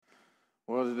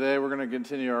Well, today we're going to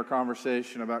continue our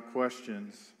conversation about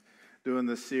questions, doing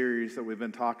this series that we've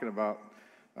been talking about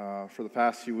for the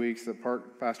past few weeks that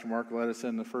Pastor Mark led us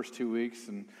in the first 2 weeks,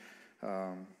 and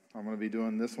I'm going to be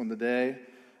doing this one today.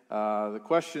 The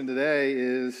question today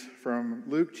is from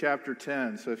Luke chapter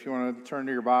 10. So if you want to turn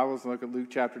to your Bibles and look at Luke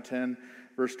chapter 10,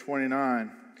 verse 29.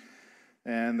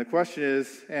 And the question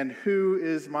is, and who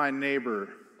is my neighbor?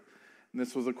 And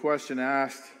this was a question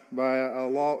asked by a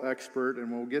law expert,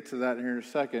 and we'll get to that here in a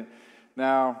second.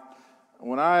 Now,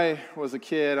 when I was a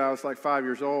kid, I was like 5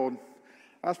 years old.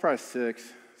 I was probably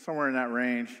 6, somewhere in that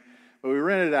range. But we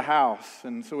rented a house,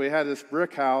 and so we had this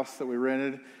brick house that we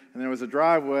rented, and there was a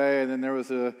driveway, and then there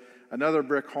was another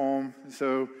brick home.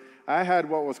 So I had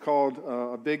what was called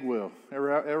a big wheel.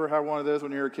 Ever had one of those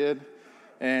when you were a kid?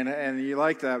 And you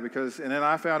like that and then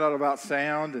I found out about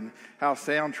sound and how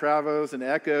sound travels and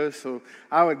echoes. So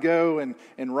I would go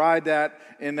and ride that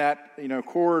in that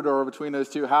corridor between those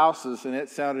two houses, and it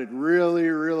sounded really,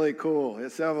 really cool.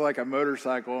 It sounded like a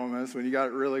motorcycle almost when you got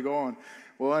it really going.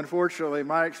 Well, unfortunately,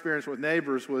 my experience with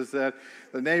neighbors was that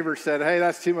the neighbor said, "Hey,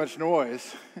 that's too much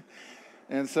noise."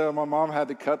 And so my mom had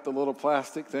to cut the little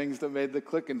plastic things that made the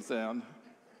clicking sound.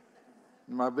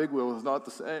 My big wheel was not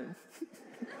the same.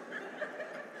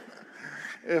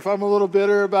 If I'm a little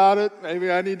bitter about it,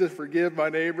 maybe I need to forgive my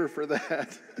neighbor for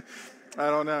that. I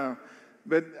don't know.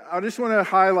 But I just want to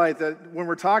highlight that when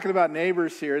we're talking about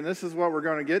neighbors here, and this is what we're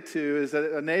going to get to, is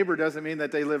that a neighbor doesn't mean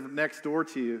that they live next door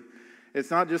to you.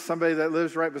 It's not just somebody that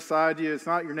lives right beside you. It's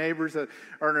not your neighbors that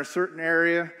are in a certain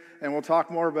area. And we'll talk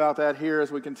more about that here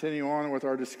as we continue on with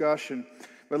our discussion.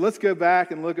 But let's go back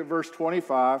and look at verse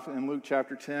 25 in Luke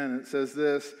chapter 10. It says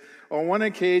this: on one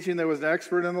occasion there was an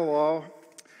expert in the law,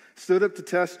 stood up to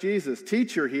test Jesus.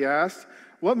 "Teacher," he asked,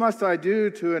 "what must I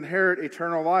do to inherit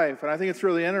eternal life?" And I think it's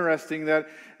really interesting that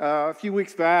a few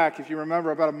weeks back, if you remember,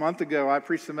 about a month ago, I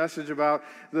preached a message about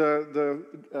the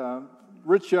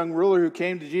rich young ruler who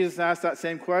came to Jesus and asked that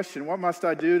same question: what must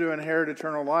I do to inherit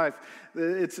eternal life?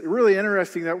 It's really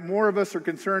interesting that more of us are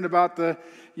concerned about the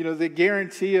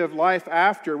guarantee of life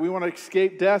after. We want to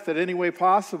escape death in any way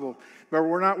possible, but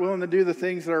we're not willing to do the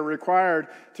things that are required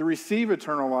to receive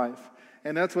eternal life.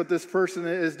 And that's what this person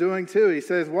is doing too. He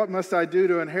says, "What must I do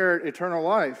to inherit eternal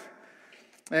life?"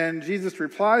 And Jesus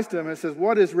replies to him and says,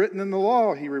 "What is written in the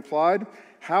law?" He replied,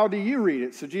 "How do you read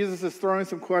it?" So Jesus is throwing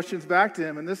some questions back to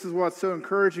him. And this is what's so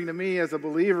encouraging to me as a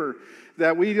believer,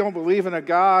 that we don't believe in a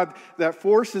God that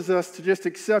forces us to just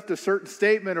accept a certain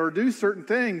statement or do certain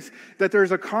things, that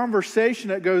there's a conversation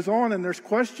that goes on and there's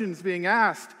questions being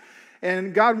asked.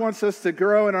 And God wants us to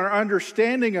grow in our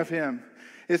understanding of Him.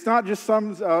 It's not just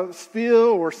some spiel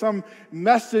or some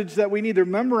message that we need to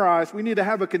memorize. We need to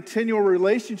have a continual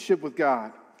relationship with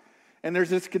God. And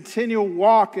there's this continual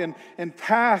walk and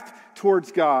path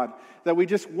towards God that we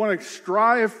just want to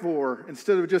strive for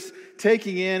instead of just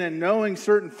taking in and knowing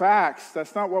certain facts.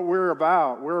 That's not what we're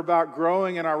about. We're about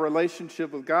growing in our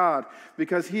relationship with God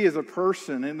because He is a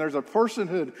person, and there's a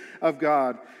personhood of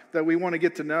God that we want to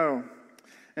get to know.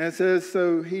 And it says,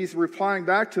 so he's replying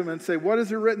back to him and say, "What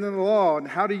is it written in the law, and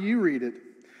how do you read it?"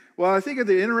 Well, I think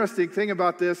the interesting thing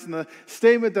about this and the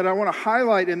statement that I want to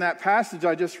highlight in that passage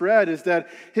I just read is that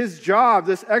his job,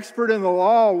 this expert in the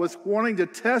law, was wanting to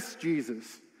test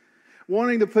Jesus,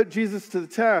 wanting to put Jesus to the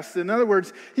test. In other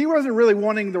words, he wasn't really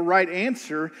wanting the right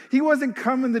answer. He wasn't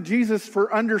coming to Jesus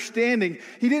for understanding.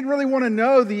 He didn't really want to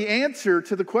know the answer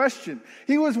to the question.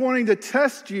 He was wanting to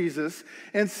test Jesus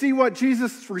and see what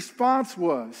Jesus' response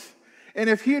was. And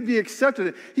if he'd be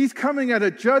accepted, he's coming at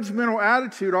a judgmental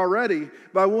attitude already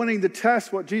by wanting to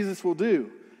test what Jesus will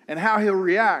do and how he'll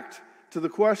react to the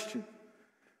question.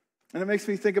 And it makes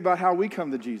me think about how we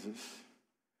come to Jesus.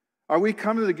 Are we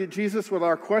coming to get Jesus with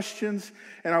our questions?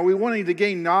 And are we wanting to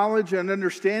gain knowledge and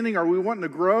understanding? Are we wanting to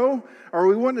grow? Or are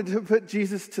we wanting to put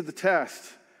Jesus to the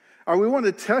test? Are we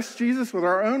wanting to test Jesus with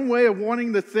our own way of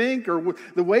wanting to think or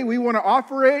the way we want to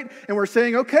operate? And we're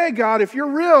saying, "Okay, God, if you're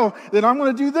real, then I'm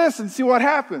going to do this and see what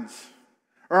happens."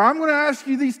 Or I'm going to ask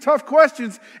you these tough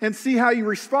questions and see how you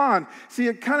respond. See,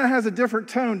 it kind of has a different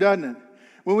tone, doesn't it?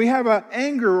 When we have an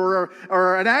anger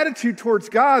or an attitude towards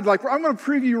God, like, "I'm going to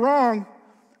prove you wrong."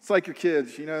 It's like your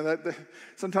kids, that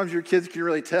sometimes your kids can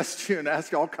really test you and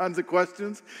ask all kinds of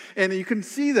questions. And you can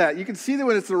see that. You can see that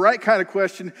when it's the right kind of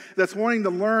question that's wanting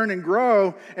to learn and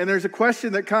grow. And there's a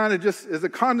question that kind of just is a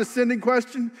condescending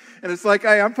question. And it's like,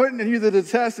 "Hey, I'm putting you to the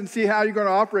test and see how you're going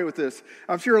to operate with this."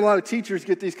 I'm sure a lot of teachers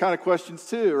get these kind of questions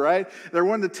too, right? They're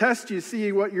wanting to test you,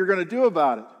 see what you're going to do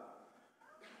about it.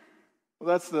 Well,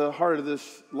 that's the heart of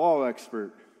this law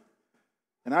expert.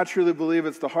 And I truly believe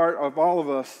it's the heart of all of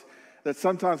us that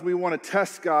sometimes we want to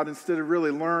test God instead of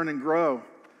really learn and grow.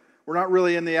 We're not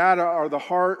really in the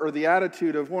heart or the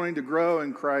attitude of wanting to grow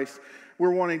in Christ.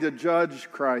 We're wanting to judge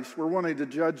Christ. We're wanting to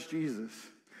judge Jesus.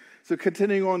 So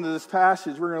continuing on to this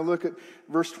passage, we're going to look at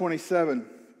verse 27.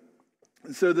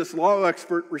 And so this law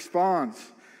expert responds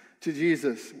to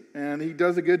Jesus, and he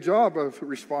does a good job of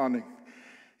responding.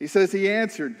 He says, he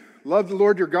answered, love the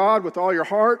Lord your God with all your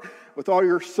heart, with all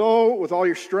your soul, with all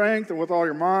your strength, and with all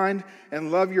your mind,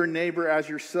 and love your neighbor as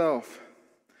yourself.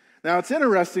 Now, it's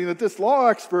interesting that this law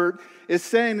expert is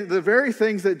saying the very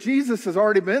things that Jesus has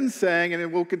already been saying, and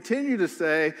it will continue to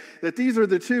say, that these are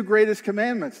the two greatest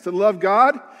commandments, to love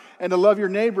God and to love your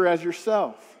neighbor as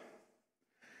yourself.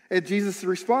 And Jesus'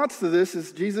 response to this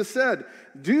is, Jesus said,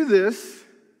 do this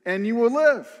and you will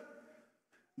live.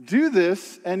 Do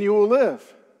this and you will live.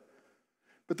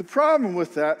 But the problem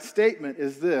with that statement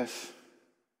is this,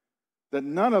 that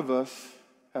none of us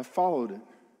have followed it.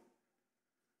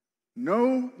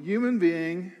 No human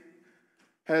being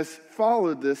has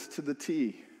followed this to the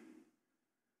T.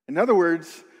 In other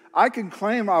words, I can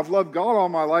claim I've loved God all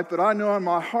my life, but I know in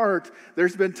my heart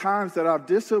there's been times that I've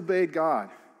disobeyed God.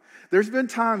 There's been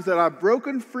times that I've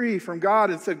broken free from God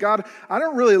and said, God, I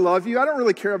don't really love you. I don't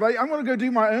really care about you. I'm going to go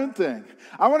do my own thing.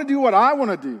 I want to do what I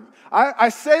want to do. I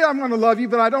say I'm going to love you,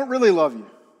 but I don't really love you.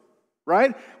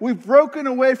 Right? We've broken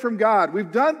away from God.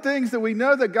 We've done things that we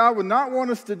know that God would not want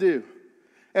us to do.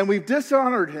 And we've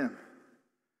dishonored him.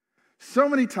 So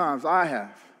many times I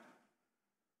have.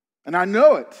 And I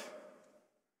know it.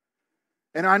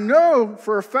 And I know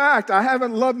for a fact I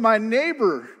haven't loved my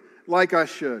neighbor like I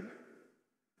should.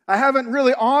 I haven't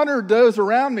really honored those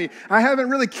around me. I haven't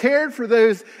really cared for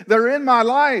those that are in my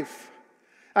life.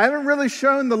 I haven't really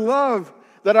shown the love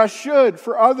that I should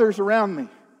for others around me.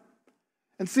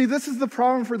 And see, this is the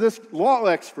problem for this law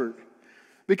expert.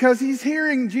 Because he's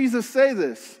hearing Jesus say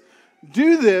this.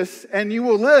 Do this and you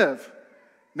will live.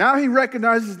 Now he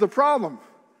recognizes the problem.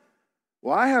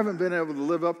 Well, I haven't been able to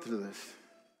live up to this.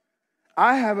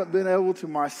 I haven't been able to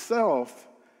myself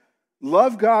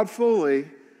love God fully,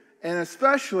 and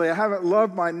especially I haven't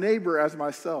loved my neighbor as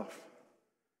myself.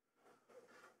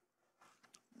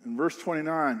 In verse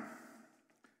 29,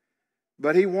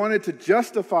 but he wanted to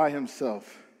justify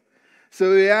himself.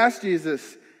 So he asked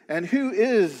Jesus, and who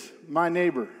is my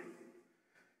neighbor?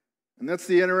 And that's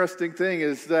the interesting thing,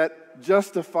 is that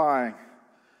justifying.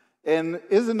 And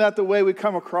isn't that the way we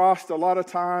come across a lot of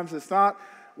times? It's not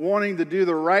wanting to do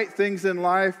the right things in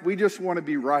life. We just want to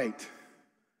be right.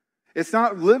 It's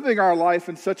not living our life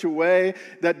in such a way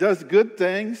that does good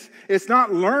things. It's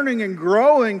not learning and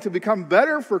growing to become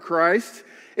better for Christ.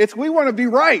 It's we want to be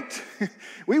right.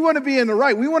 We want to be in the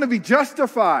right. We want to be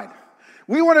justified.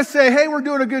 We want to say, hey, we're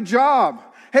doing a good job.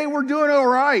 Hey, we're doing all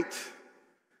right.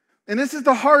 And this is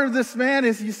the heart of this man,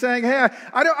 is he's saying, hey,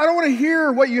 I don't want to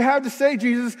hear what you have to say,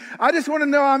 Jesus. I just want to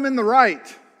know I'm in the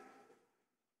right.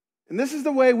 And this is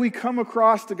the way we come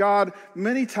across to God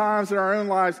many times in our own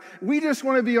lives. We just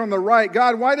want to be on the right.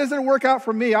 God, why doesn't it work out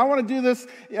for me? I want to do this,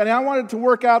 and I want it to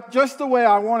work out just the way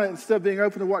I want it, instead of being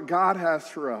open to what God has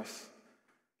for us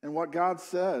and what God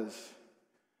says.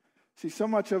 See, so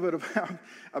much of it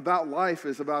about life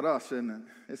is about us, isn't it?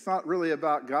 It's not really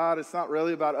about God. It's not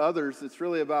really about others. It's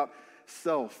really about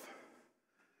self.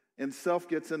 And self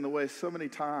gets in the way so many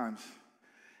times.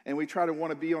 And we try to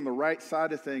want to be on the right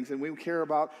side of things, and we care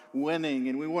about winning,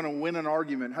 and we want to win an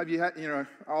argument. Have you had,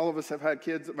 all of us have had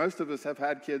kids, most of us have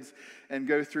had kids, and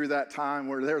go through that time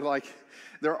where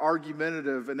they're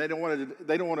argumentative, and they don't want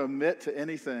to admit to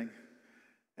anything.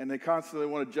 And they constantly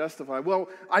want to justify, well,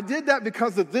 I did that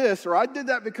because of this, or I did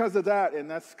that because of that, and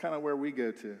that's kind of where we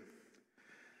go to.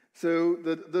 So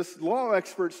this law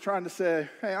expert's trying to say,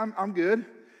 hey, I'm good.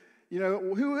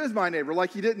 Who is my neighbor?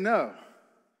 Like he didn't know.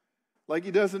 Like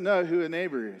he doesn't know who a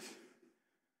neighbor is.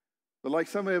 But like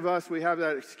some of us, we have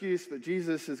that excuse, but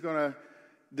Jesus is going to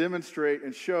demonstrate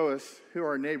and show us who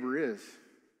our neighbor is.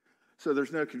 So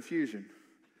there's no confusion.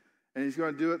 And he's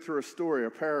going to do it through a story, a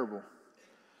parable.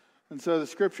 And so the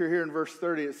scripture here in verse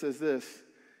 30, it says this.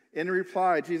 In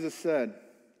reply, Jesus said,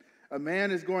 a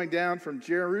man is going down from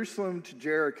Jerusalem to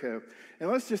Jericho.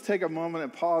 And let's just take a moment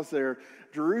and pause there.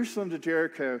 Jerusalem to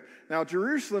Jericho. Now,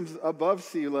 Jerusalem's above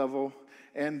sea level,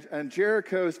 and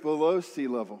Jericho is below sea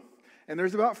level. And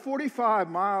there's about 45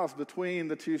 miles between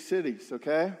the two cities,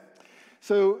 okay?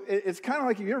 So it's kind of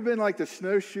like, you've ever been like the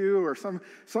snowshoe or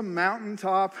some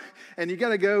mountaintop, and you got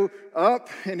to go up,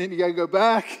 and then you got to go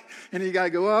back, and then you got to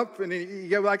go up, and then you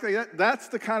go back like that. That's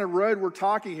the kind of road we're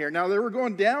talking here. Now, they were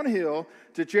going downhill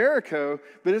to Jericho,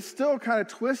 but it's still kind of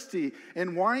twisty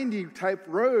and windy type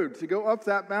road to go up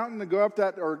that mountain, to go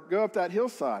up that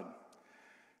hillside.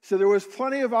 So there was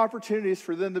plenty of opportunities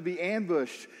for them to be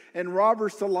ambushed and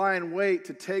robbers to lie in wait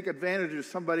to take advantage of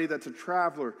somebody that's a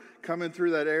traveler coming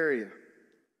through that area.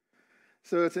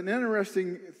 So it's an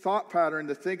interesting thought pattern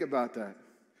to think about that.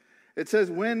 It says,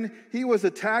 when he was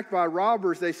attacked by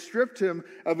robbers, they stripped him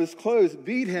of his clothes,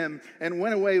 beat him, and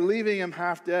went away, leaving him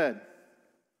half dead.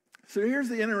 So here's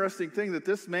the interesting thing, that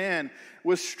this man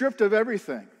was stripped of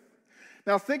everything.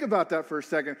 Now think about that for a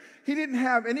second. He didn't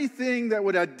have anything that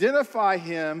would identify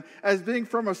him as being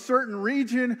from a certain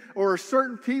region or a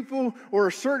certain people or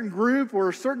a certain group or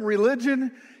a certain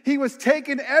religion. He was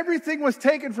taken, everything was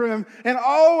taken from him, and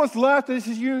all was left is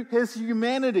his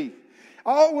humanity.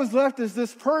 All was left is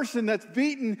this person that's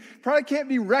beaten, probably can't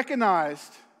be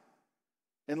recognized,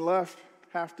 and left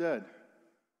half dead.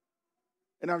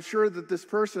 And I'm sure that this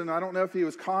person, I don't know if he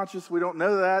was conscious, we don't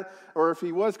know that, or if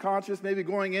he was conscious, maybe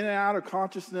going in and out of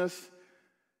consciousness,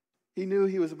 he knew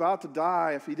he was about to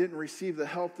die if he didn't receive the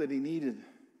help that he needed.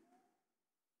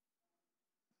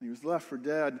 He was left for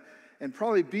dead and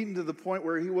probably beaten to the point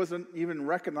where he wasn't even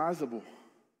recognizable.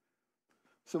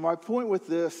 So my point with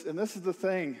this, and this is the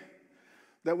thing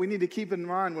that we need to keep in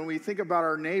mind when we think about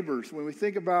our neighbors, when we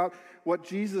think about what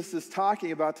Jesus is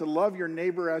talking about, to love your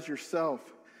neighbor as yourself.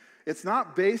 It's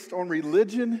not based on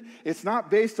religion. It's not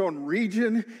based on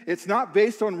region. It's not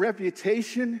based on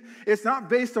reputation. It's not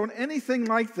based on anything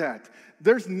like that.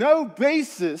 There's no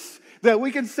basis that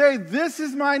we can say, this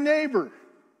is my neighbor,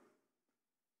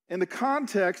 in the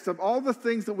context of all the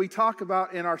things that we talk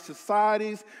about in our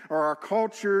societies or our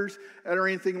cultures or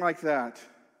anything like that.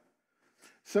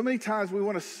 So many times we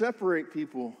want to separate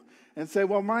people and say,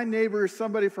 well, my neighbor is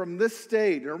somebody from this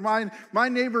state, or my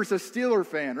neighbor's a Steeler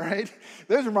fan, right?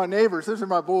 Those are my neighbors. Those are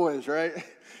my boys, right?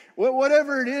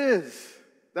 Whatever it is,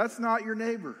 that's not your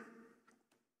neighbor.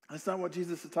 That's not what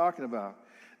Jesus is talking about.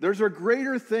 There's a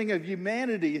greater thing of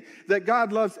humanity, that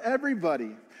God loves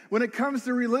everybody. When it comes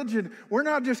to religion, we're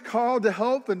not just called to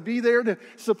help and be there to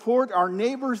support our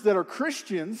neighbors that are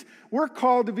Christians. We're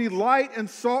called to be light and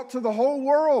salt to the whole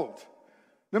world.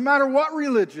 No matter what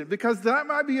religion, because that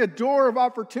might be a door of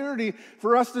opportunity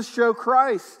for us to show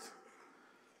Christ.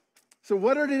 So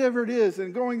whatever it is,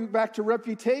 and going back to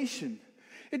reputation,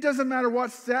 it doesn't matter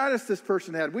what status this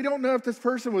person had. We don't know if this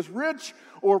person was rich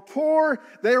or poor.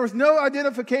 There was no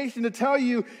identification to tell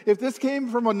you if this came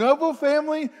from a noble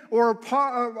family or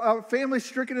a family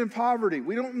stricken in poverty.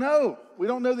 We don't know. We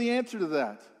don't know the answer to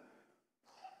that.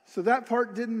 So that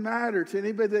part didn't matter to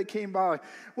anybody that came by.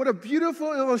 What a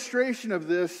beautiful illustration of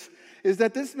this is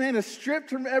that this man is stripped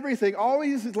from everything. All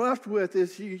he's left with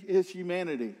is his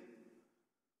humanity.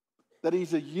 That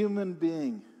he's a human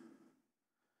being.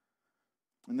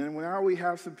 And then now we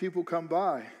have some people come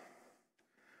by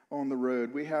on the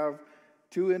road. We have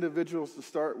two individuals to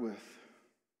start with.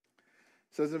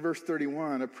 It says in verse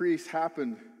 31, a priest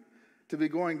happened to be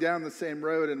going down the same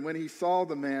road, and when he saw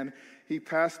the man, he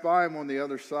passed by him on the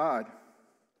other side.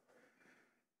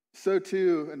 So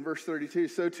too, in verse 32,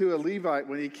 so too a Levite,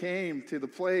 when he came to the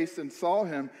place and saw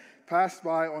him, passed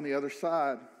by on the other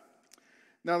side.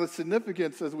 Now the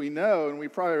significance, as we know, and we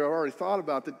probably already thought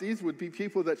about, that these would be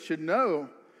people that should know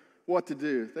what to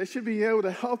do. They should be able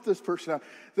to help this person out.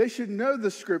 They should know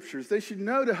the scriptures. They should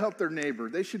know to help their neighbor.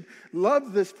 They should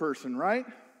love this person, right?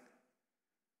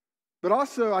 But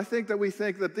also, I think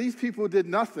that these people did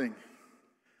nothing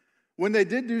when they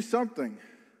did do something.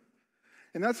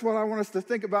 And that's what I want us to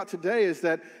think about today, is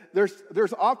that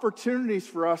there's opportunities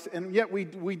for us, and yet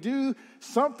we do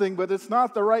something, but it's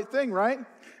not the right thing, right?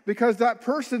 Because that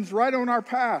person's right on our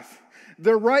path.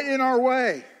 They're right in our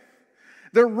way.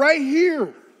 They're right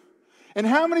here. And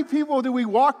how many people do we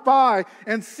walk by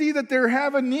and see that they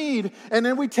have a need, and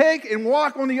then we take and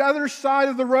walk on the other side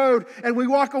of the road, and we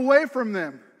walk away from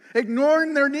them,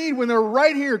 ignoring their need when they're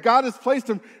right here. God has placed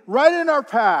them right in our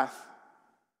path.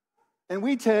 And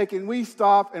we take and we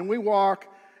stop and we walk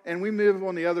and we move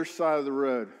on the other side of the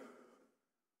road.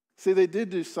 See, they did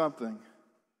do something.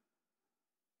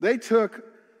 They took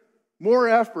more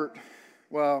effort,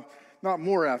 well, not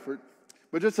more effort,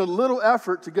 but just a little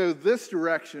effort to go this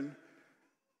direction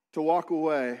to walk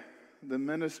away than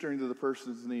ministering to the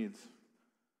person's needs.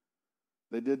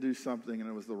 They did do something, and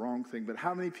it was the wrong thing. But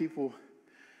how many people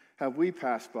have we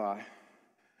passed by?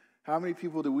 How many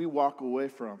people do we walk away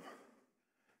from?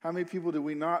 How many people do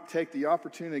we not take the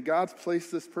opportunity? God's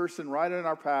placed this person right in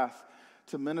our path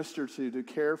to minister to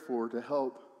care for, to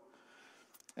help,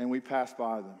 and we pass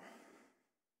by them.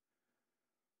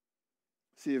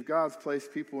 See, if God's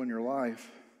placed people in your life,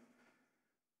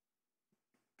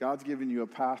 God's given you a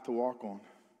path to walk on.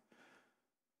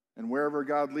 And wherever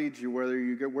God leads you, wherever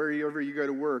you go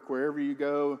to work, wherever you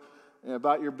go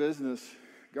about your business,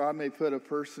 God may put a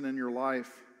person in your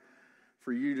life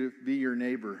for you to be your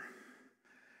neighbor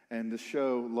and to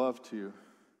show love to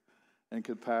and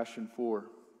compassion for.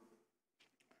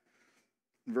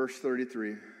 Verse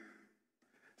 33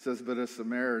 says, "But a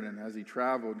Samaritan, as he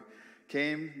traveled,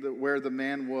 came where the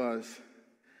man was,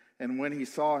 and when he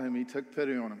saw him, he took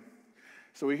pity on him."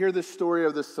 So we hear this story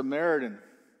of the Samaritan.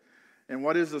 And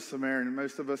what is a Samaritan?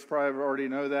 Most of us probably already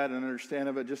know that and understand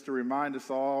it, but just to remind us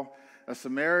all, a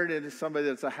Samaritan is somebody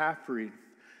that's a half-breed.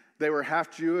 They were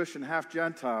half Jewish and half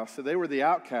Gentile, so they were the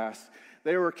outcasts.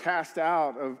 They were cast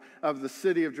out of the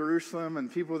city of Jerusalem,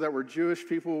 and people that were Jewish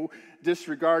people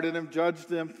disregarded them, judged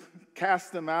them,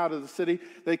 cast them out of the city.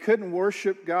 They couldn't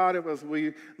worship God. It was,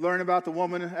 we learn about the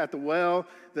woman at the well,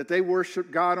 that they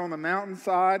worshiped God on the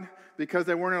mountainside because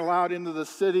they weren't allowed into the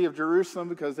city of Jerusalem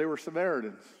because they were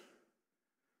Samaritans.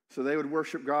 So they would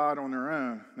worship God on their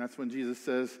own. And that's when Jesus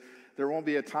says, there will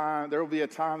be a time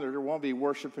that there won't be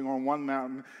worshiping on one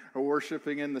mountain or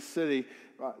worshiping in the city.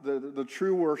 The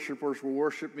true worshipers will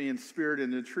worship me in spirit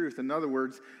and in truth. In other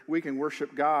words, we can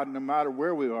worship God no matter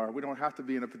where we are. We don't have to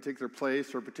be in a particular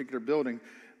place or a particular building.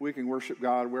 We can worship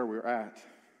God where we're at.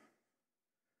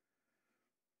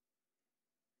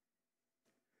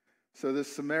 So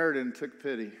this Samaritan took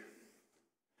pity.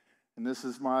 And this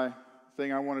is my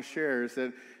thing I want to share, is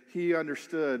that he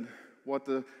understood what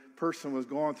the person was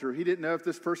going through. He didn't know if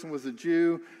this person was a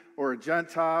Jew or a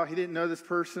Gentile. He didn't know this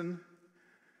person.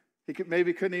 He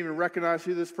couldn't even recognize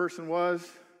who this person was,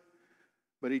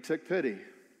 but he took pity.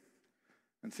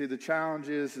 And see, the challenge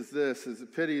is the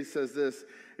pity says this,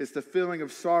 it's the feeling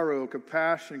of sorrow,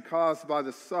 compassion caused by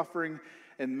the suffering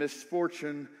and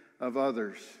misfortune of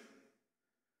others.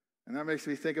 And that makes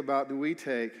me think about, do we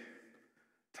take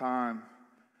time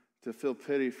to feel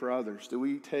pity for others? Do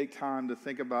we take time to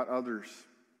think about others?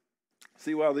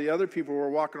 See, while the other people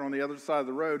were walking on the other side of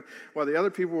the road, while the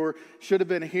other people should have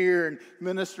been here and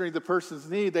ministering the person's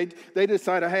need, they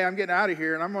decided, hey, I'm getting out of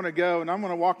here and I'm going to go and I'm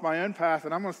going to walk my own path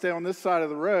and I'm going to stay on this side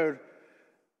of the road.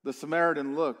 The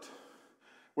Samaritan looked.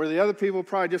 Where the other people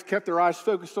probably just kept their eyes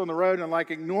focused on the road and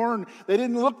like ignoring, they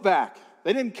didn't look back.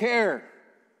 They didn't care.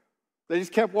 They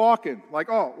just kept walking like,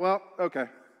 oh, well, okay.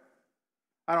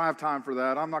 I don't have time for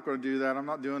that. I'm not going to do that. I'm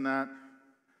not doing that.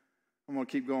 I'm going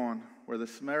to keep going. Where the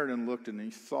Samaritan looked and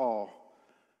he saw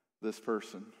this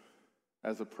person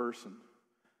as a person,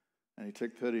 and he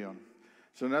took pity on him.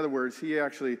 So in other words, he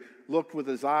actually looked with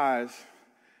his eyes,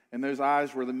 and those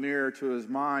eyes were the mirror to his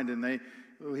mind, and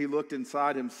he looked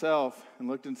inside himself and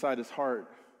looked inside his heart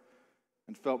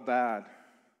and felt bad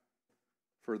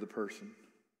for the person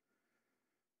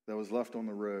that was left on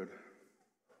the road.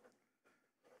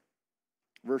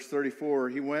 Verse 34,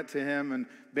 he went to him and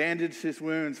bandaged his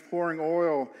wounds, pouring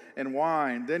oil and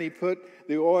wine. Then he put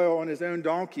the oil on his own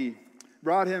donkey,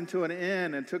 brought him to an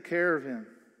inn, and took care of him.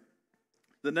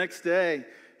 The next day,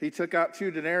 he took out 2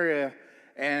 denarii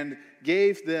and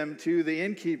gave them to the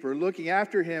innkeeper. Looking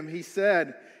after him, he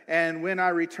said, "And when I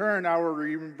return, I will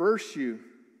reimburse you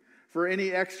for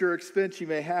any extra expense you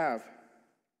may have."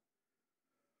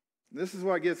 This is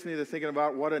what gets me to thinking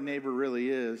about what a neighbor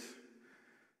really is.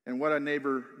 And what a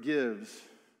neighbor gives.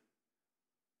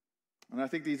 And I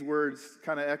think these words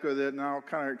kind of echo that, and I'll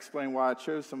kind of explain why I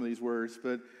chose some of these words.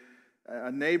 But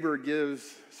a neighbor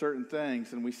gives certain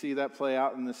things, and we see that play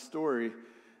out in this story,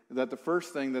 that the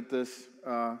first thing that this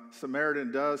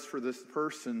Samaritan does for this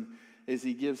person is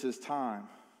he gives his time.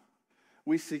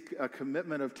 We see a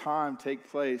commitment of time take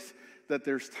place, that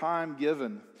there's time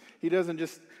given. He doesn't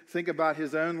just think about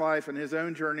his own life and his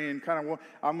own journey and kind of,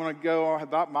 I'm going to go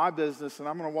about my business and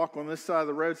I'm going to walk on this side of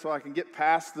the road so I can get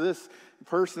past this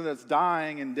person that's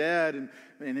dying and dead.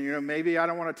 And maybe I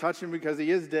don't want to touch him because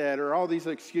he is dead, or all these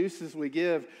excuses we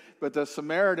give. But the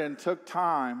Samaritan took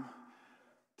time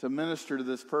to minister to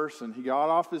this person. He got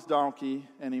off his donkey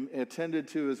and he attended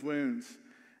to his wounds.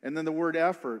 And then the word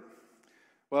effort.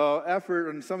 Well, effort,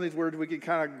 and some of these words we can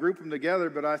kind of group them together,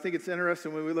 but I think it's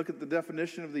interesting when we look at the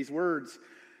definition of these words.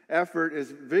 Effort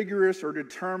is vigorous or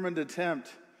determined attempt.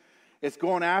 It's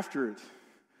going after it.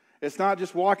 It's not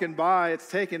just walking by, it's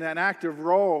taking an active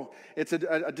role. It's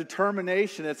a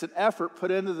determination, it's an effort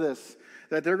put into this.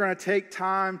 That they're going to take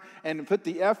time and put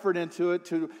the effort into it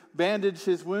to bandage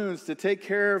his wounds, to take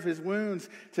care of his wounds,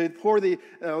 to pour the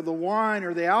wine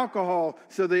or the alcohol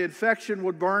so the infection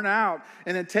would burn out,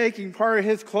 and then taking part of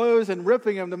his clothes and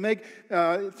ripping them to make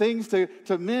things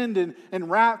to mend and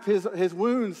wrap his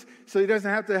wounds so he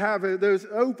doesn't have to have those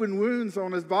open wounds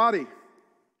on his body.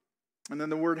 And then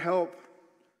the word help.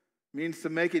 means to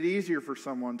make it easier for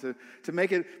someone, to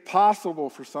make it possible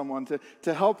for someone,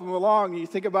 to help them along. You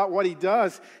think about what he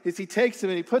does is he takes him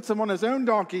and he puts him on his own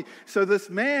donkey. So this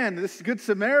man, this Good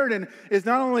Samaritan, is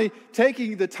not only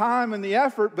taking the time and the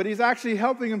effort, but he's actually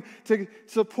helping him to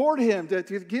support him, to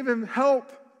give him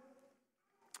help.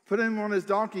 Put him on his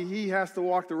donkey. He has to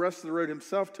walk the rest of the road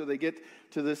himself till they get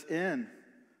to this inn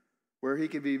where he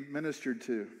can be ministered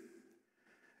to.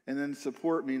 And then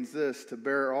support means this, to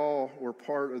bear all or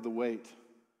part of the weight,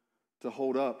 to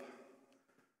hold up.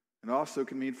 It also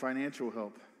can mean financial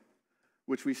help,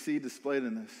 which we see displayed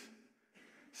in this.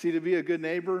 See, to be a good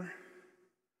neighbor,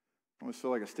 I almost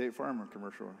feel like a State Farm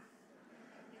commercial.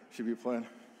 Should be playing.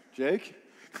 Jake?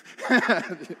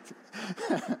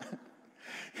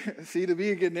 See, to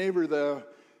be a good neighbor, though,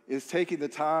 is taking the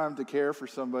time to care for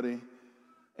somebody,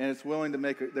 and it's willing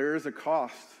to there is a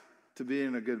cost to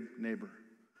being a good neighbor.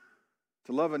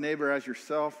 To love a neighbor as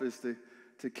yourself is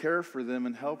to care for them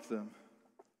and help them,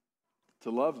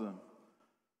 to love them,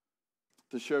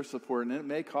 to show support. And it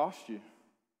may cost you.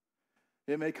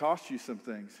 It may cost you some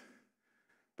things.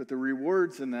 But the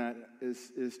rewards in that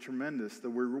is tremendous. The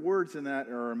rewards in that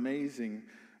are amazing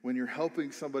when you're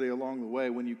helping somebody along the way,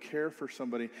 when you care for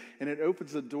somebody, and it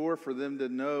opens the door for them to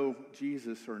know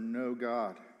Jesus or know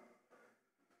God.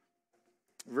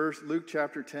 Luke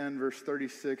chapter 10, verse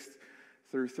 36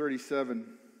 through 37.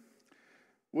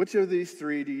 Which of these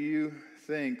three do you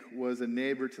think was a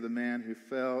neighbor to the man who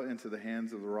fell into the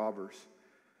hands of the robbers?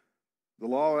 The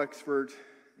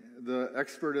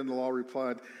expert in the law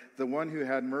replied, the one who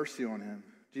had mercy on him.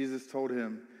 Jesus told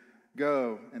him,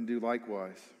 go and do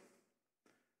likewise.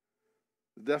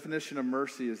 The definition of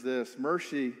mercy is this: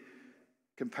 mercy,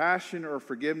 compassion or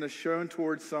forgiveness shown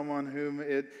towards someone whom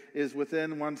it is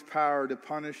within one's power to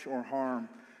punish or harm.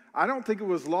 I don't think it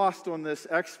was lost on this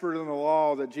expert in the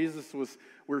law that Jesus was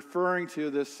referring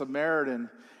to this Samaritan,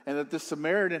 and that this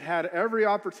Samaritan had every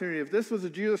opportunity, if this was a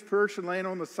Jewish person laying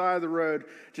on the side of the road,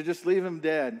 to just leave him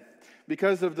dead.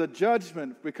 Because of the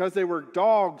judgment, because they were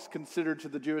dogs considered to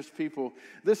the Jewish people,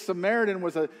 this Samaritan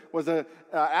was a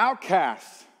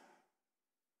outcast.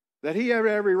 That he had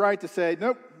every right to say,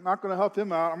 nope, I'm not going to help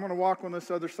him out. I'm going to walk on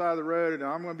this other side of the road, and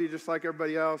I'm going to be just like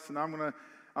everybody else, and I'm going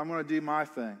to do my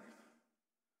thing.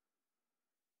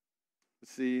 But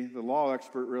see, the law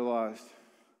expert realized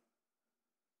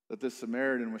that this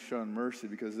Samaritan was showing mercy,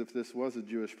 because if this was a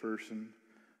Jewish person,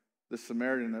 this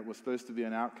Samaritan that was supposed to be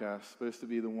an outcast, supposed to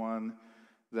be the one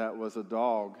that was a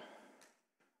dog,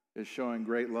 is showing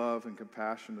great love and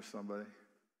compassion to somebody.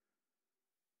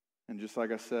 And just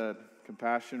like I said,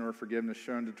 compassion or forgiveness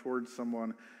shown towards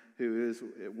someone who is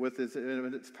with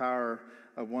its power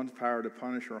of one's power to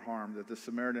punish or harm, that the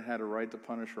Samaritan had a right to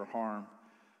punish or harm,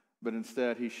 but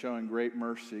instead he's showing great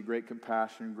mercy, great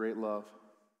compassion, great love.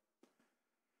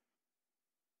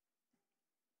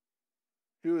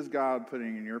 Who is God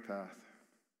putting in your path?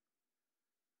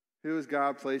 Who is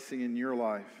God placing in your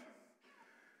life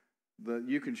that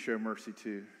you can show mercy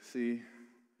to? See,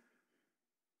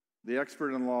 the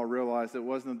expert in law realized it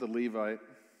wasn't the Levite.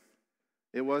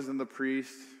 It wasn't the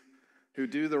priest who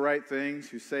do the right things,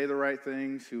 who say the right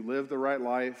things, who live the right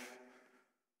life,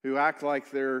 who act like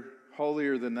they're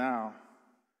holier than thou.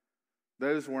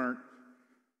 Those weren't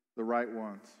the right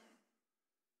ones.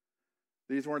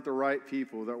 These weren't the right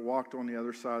people that walked on the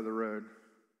other side of the road.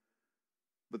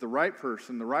 But the right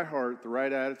person, the right heart, the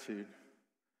right attitude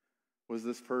was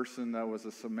this person that was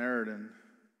a Samaritan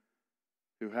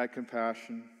who had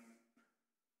compassion,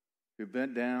 who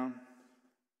bent down,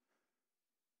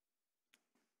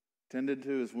 tended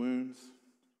to his wounds,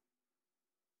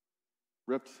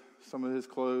 ripped some of his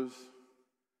clothes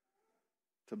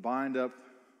to bind up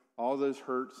all those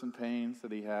hurts and pains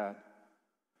that he had,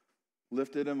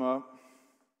 lifted him up,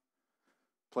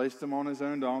 placed him on his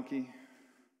own donkey,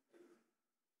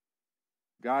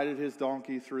 guided his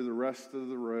donkey through the rest of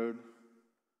the road,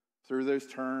 through those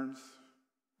turns,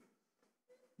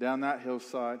 down that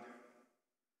hillside,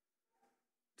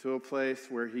 to a place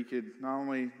where he could not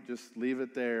only just leave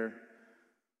it there,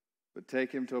 but take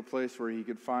him to a place where he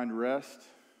could find rest,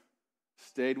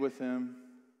 stayed with him,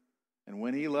 and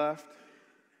when he left,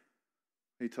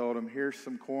 he told him, here's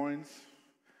some coins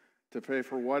to pay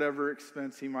for whatever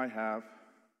expense he might have.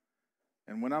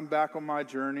 And when I'm back on my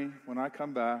journey, when I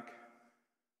come back,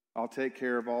 I'll take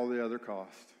care of all the other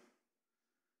costs.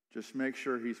 Just make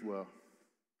sure he's well.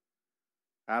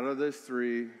 Out of those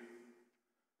three,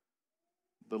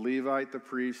 the Levite, the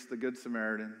priest, the Good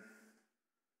Samaritan,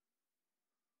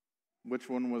 which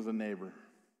one was a neighbor?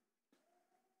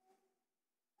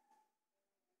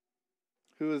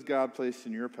 Who has God placed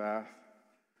in your path?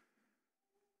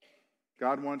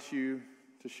 God wants you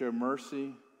to show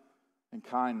mercy and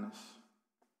kindness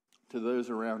to those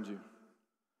around you.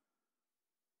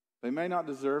 They may not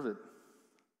deserve it.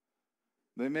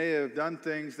 They may have done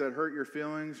things that hurt your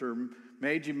feelings or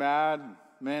made you mad.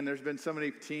 Man, there's been so many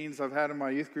teens I've had in my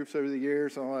youth groups over the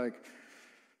years. I'm like,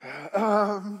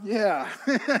 yeah.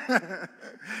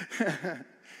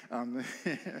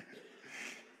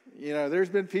 There's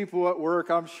been people at work,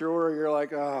 I'm sure, you're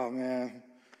like, oh, man.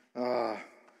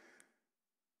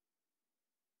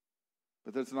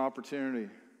 But there's an opportunity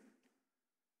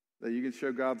that you can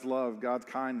show God's love, God's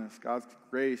kindness, God's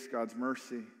grace, God's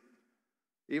mercy.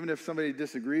 Even if somebody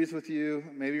disagrees with you,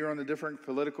 maybe you're on a different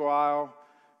political aisle,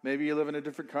 maybe you live in a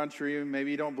different country, maybe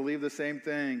you don't believe the same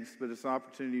things, but it's an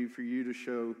opportunity for you to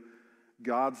show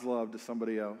God's love to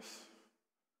somebody else.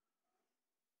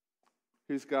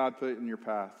 Who's God put in your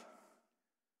path?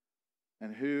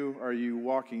 And who are you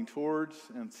walking towards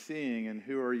and seeing, and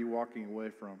who are you walking away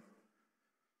from?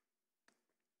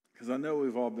 Because I know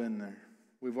we've all been there.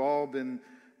 We've all been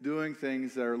doing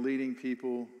things that are leading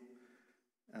people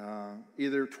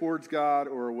either towards God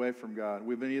or away from God.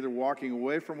 We've been either walking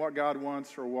away from what God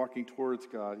wants or walking towards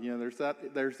God. There's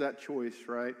that choice,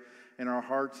 right, in our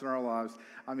hearts and our lives.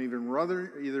 I'm either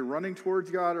running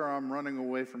towards God or I'm running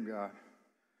away from God.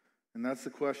 And that's the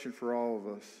question for all of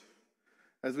us.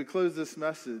 As we close this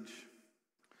message,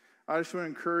 I just want to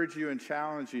encourage you and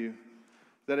challenge you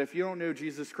that if you don't know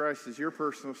Jesus Christ as your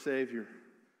personal Savior,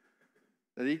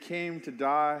 that He came to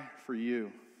die for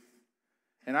you.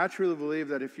 And I truly believe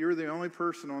that if you're the only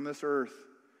person on this earth,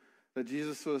 that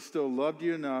Jesus would have still loved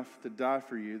you enough to die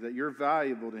for you, that you're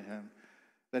valuable to Him,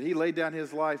 that He laid down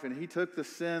His life and He took the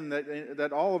sin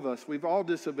that all of us, we've all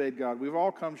disobeyed God. We've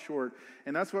all come short.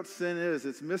 And that's what sin is.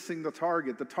 It's missing the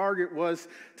target. The target was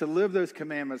to live those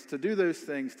commandments, to do those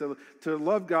things, to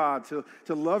love God, to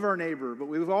love our neighbor. But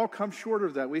we've all come short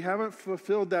of that. We haven't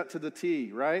fulfilled that to the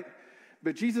T, right?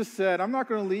 But Jesus said, I'm not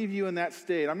going to leave you in that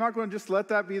state. I'm not going to just let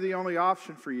that be the only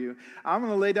option for you. I'm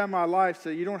going to lay down my life so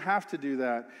you don't have to do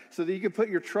that, so that you can put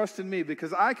your trust in me,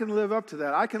 because I can live up to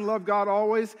that. I can love God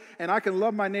always, and I can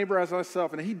love my neighbor as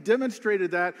myself. And He demonstrated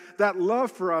that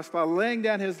love for us by laying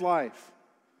down His life.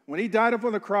 When He died up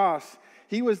on the cross,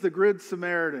 He was the Good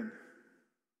Samaritan,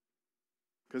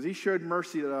 because He showed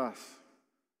mercy to us,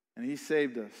 and He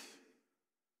saved us.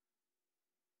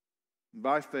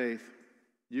 By faith,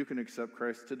 you can accept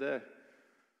Christ today.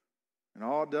 And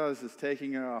all it does is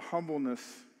taking a humbleness,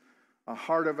 a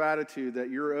heart of attitude that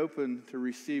you're open to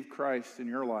receive Christ in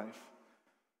your life.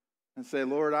 And say,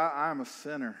 Lord, I'm a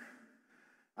sinner.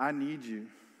 I need you.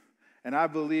 And I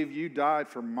believe you died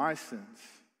for my sins.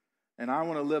 And I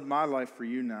want to live my life for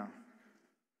you now.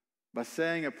 By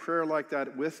saying a prayer like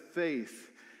that with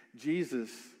faith, Jesus,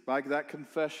 by that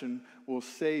confession, will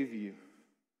save you.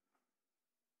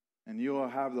 And you will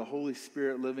have the Holy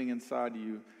Spirit living inside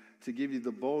you to give you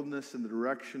the boldness and the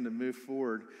direction to move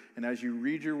forward. And as you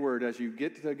read your word, as you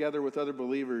get together with other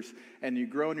believers and you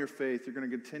grow in your faith, you're going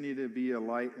to continue to be a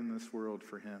light in this world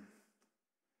for Him.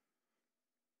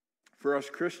 For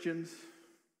us Christians,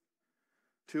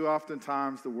 too often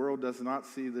times the world does not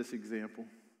see this example.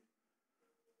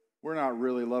 We're not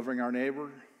really loving our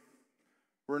neighbor.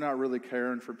 We're not really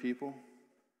caring for people.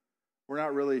 We're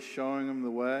not really showing them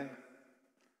the way.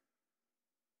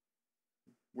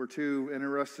 We're too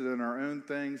interested in our own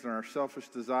things and our selfish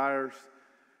desires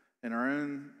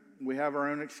and we have our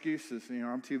own excuses.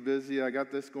 I'm too busy. I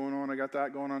got this going on. I got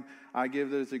that going on. I give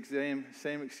those same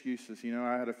excuses.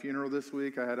 I had a funeral this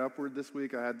week. I had Upward this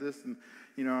week. I had this. And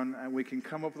we can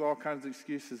come up with all kinds of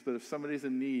excuses. But if somebody's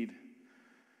in need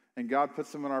and God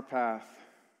puts them in our path,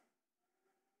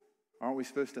 aren't we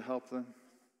supposed to help them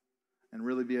and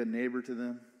really be a neighbor to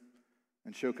them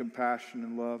and show compassion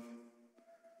and love?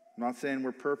 I'm not saying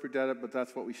we're perfect at it, but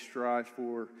that's what we strive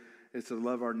for, is to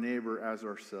love our neighbor as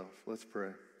ourselves. Let's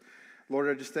pray. Lord,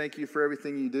 I just thank you for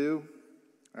everything you do.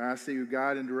 I ask that you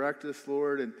guide and direct us,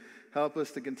 Lord, and help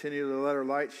us to continue to let our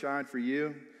light shine for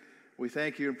you. We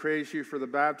thank you and praise you for the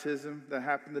baptism that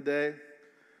happened today.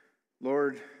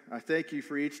 Lord, I thank you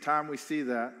for each time we see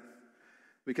that,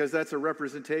 because that's a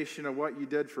representation of what you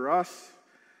did for us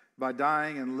by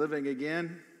dying and living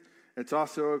again. It's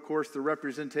also, of course, the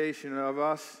representation of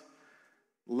us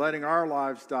letting our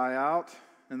lives die out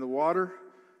in the water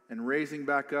and raising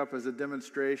back up as a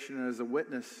demonstration and as a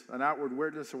witness, an outward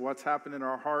witness of what's happened in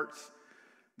our hearts,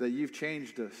 that you've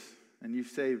changed us and you've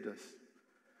saved us.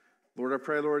 Lord, I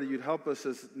pray, Lord, that you'd help us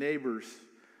as neighbors,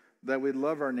 that we'd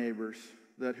love our neighbors,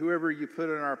 that whoever you put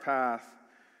in our path,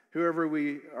 whoever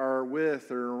we are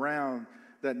with or around,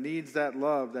 that needs that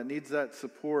love, that needs that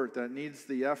support, that needs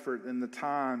the effort and the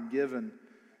time given,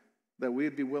 that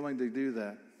we'd be willing to do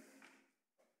that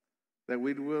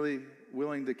we'd really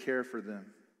willing to care for them.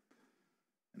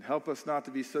 And help us not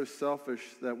to be so selfish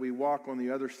that we walk on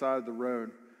the other side of the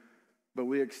road, but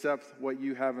we accept what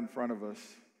you have in front of us,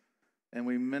 and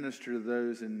we minister to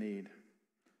those in need.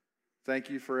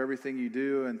 Thank you for everything you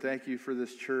do, and thank you for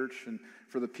this church and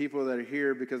for the people that are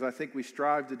here, because I think we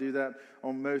strive to do that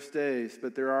on most days,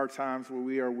 but there are times where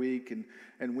we are weak,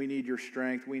 and we need your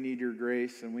strength, we need your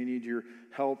grace, and we need your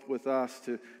help with us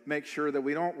to make sure that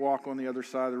we don't walk on the other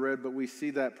side of the road, but we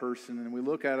see that person, and we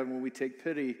look at them, and we take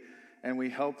pity, and we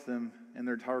help them in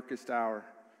their darkest hour.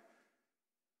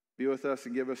 Be with us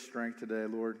and give us strength today,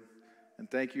 Lord. And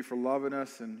thank you for loving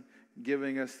us and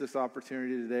giving us this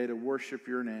opportunity today to worship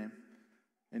your name.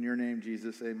 In your name,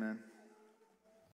 Jesus, amen.